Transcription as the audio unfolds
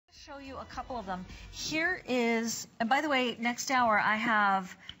Show you a couple of them. Here is, and by the way, next hour I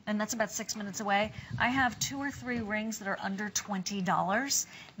have, and that's about 6 minutes away, I have 2 or 3 rings that are under $20.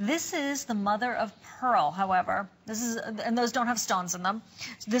 This is the mother of pearl, however. This is, and those don't have stones in them.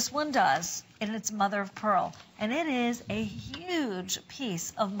 This one does, and it's mother of pearl. And it is a huge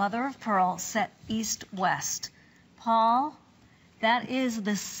piece of mother of pearl set east-west. Paul, that is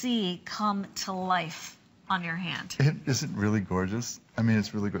the sea come to life on your hand. Isn't really gorgeous? I mean,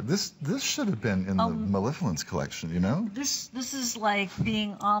 it's really good. This should have been in the Malevolence collection, you know? This is like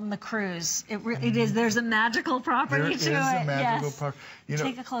being on the cruise. It is. There's a magical property to it. There is a magical property. You know,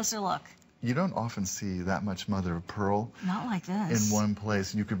 take a closer look. You don't often see that much mother of pearl. Not like this. In one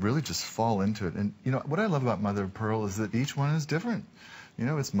place. You could really just fall into it. And you know what I love about mother of pearl is that each one is different. You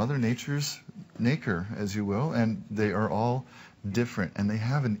know, it's Mother Nature's nacre, as you will, and they are all different, and they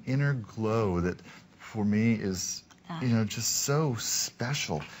have an inner glow that, for me, is, you know, just so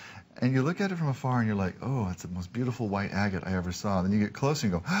special. And you look at it from afar and you're like, oh, that's the most beautiful white agate I ever saw. And then you get closer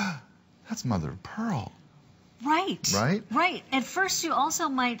and you go, ah, that's mother of pearl. Right. Right? Right. At first you also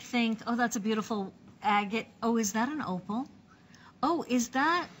might think, oh, that's a beautiful agate. Oh, is that an opal? Oh, is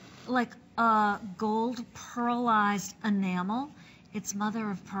that like a gold pearlized enamel? It's mother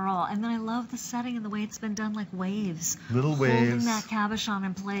of pearl. And then I love the setting and the way it's been done, like waves. Little waves. Holding that cabochon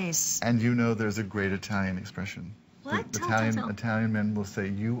in place. And you know there's a great Italian expression. What? Italian men will say,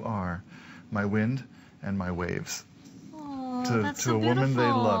 you are my wind and my waves. Oh, to that's a so beautiful. woman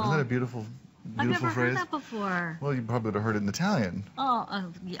they love. Isn't that a beautiful phrase? I've never heard that before. Well, you probably would have heard it in Italian.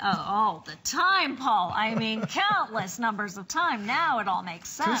 All the time, Paul. I mean, countless numbers of time. Now it all makes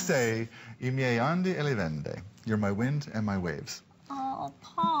sense. To say, I miei onde e le vende. You're my wind and my waves. Oh,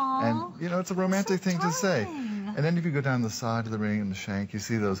 Paul. And, you know, it's a romantic thing to say. Darling. And then if you go down the side of the ring and the shank, you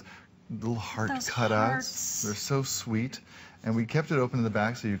see those little heart cutouts. They're so sweet. And we kept it open in the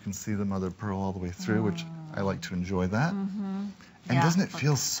back so you can see the mother of pearl all the way through, which I like to enjoy that. And doesn't it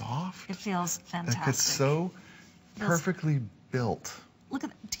feel soft? It feels fantastic. Like it's so perfectly built. Look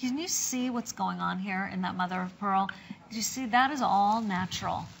at, can you see what's going on here in that mother of pearl? Do you see, that is all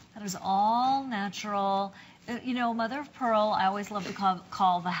natural. That is all natural. You know, mother of pearl, I always love to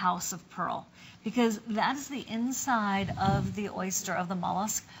call the house of pearl, because that is the inside of the oyster, of the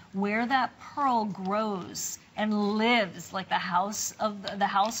mollusk, where that pearl grows and lives, like the house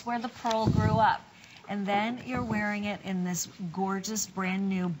where the pearl grew up. And then you're wearing it in this gorgeous, brand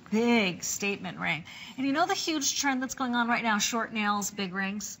new, big statement ring. And you know the huge trend that's going on right now, short nails, big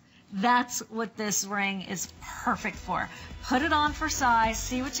rings? That's what this ring is perfect for. Put it on for size,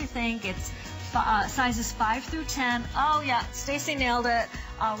 see what you think. It's sizes 5 through 10. Oh yeah, Stacy nailed it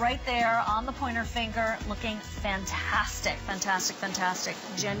right there on the pointer finger, looking fantastic, fantastic, fantastic.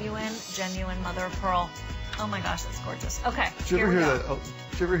 Genuine mother of pearl. Oh my gosh, that's gorgeous. Okay, did you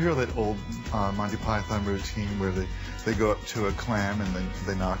ever hear that old Monty Python routine where they go up to a clam and then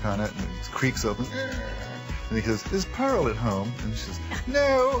they knock on it and it creaks open? And he goes, is Pearl at home? And she says,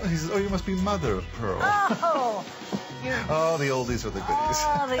 no. And he says, oh, you must be mother of pearl. Oh, oh, the oldies are the goodies.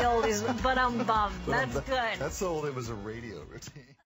 Oh, the oldies. But that's good. That's so old it was a radio routine.